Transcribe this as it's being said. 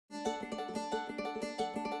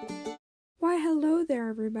Hello there,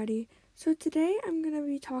 everybody. So today I'm going to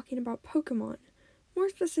be talking about Pokemon. More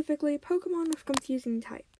specifically, Pokemon with confusing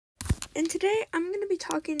type. And today I'm going to be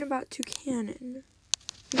talking about Toucannon,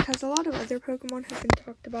 because a lot of other Pokemon have been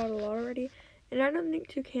talked about a lot already, and I don't think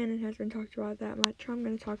Toucannon has been talked about that much, so I'm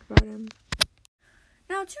going to talk about him.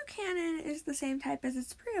 Now, Toucannon is the same type as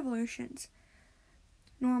its pre-evolutions,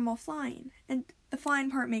 normal flying, and the flying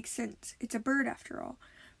part makes sense. It's a bird after all.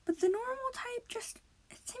 But the normal type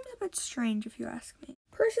it seems a bit strange if you ask me.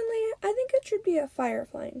 Personally, I think it should be a fire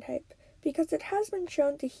flying type, because it has been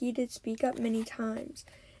shown to heated speak up many times.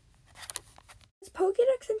 Its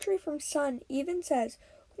Pokédex entry from Sun even says,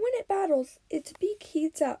 when it battles, its beak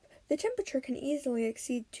heats up. The temperature can easily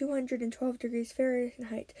exceed 212 degrees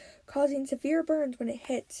Fahrenheit, causing severe burns when it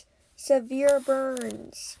hits. Severe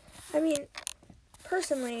burns. I mean,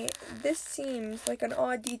 personally, this seems like an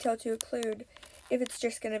odd detail to include if it's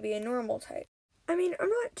just going to be a normal type. I mean, I'm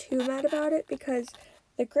not too mad about it because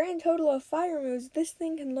the grand total of fire moves this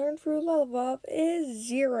thing can learn through level up is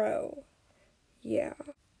 0. Yeah.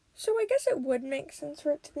 So I guess it would make sense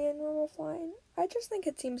for it to be a normal flying. I just think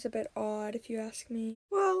it seems a bit odd if you ask me.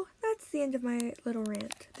 Well, that's the end of my little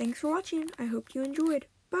rant. Thanks for watching. I hope you enjoyed.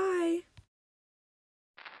 Bye!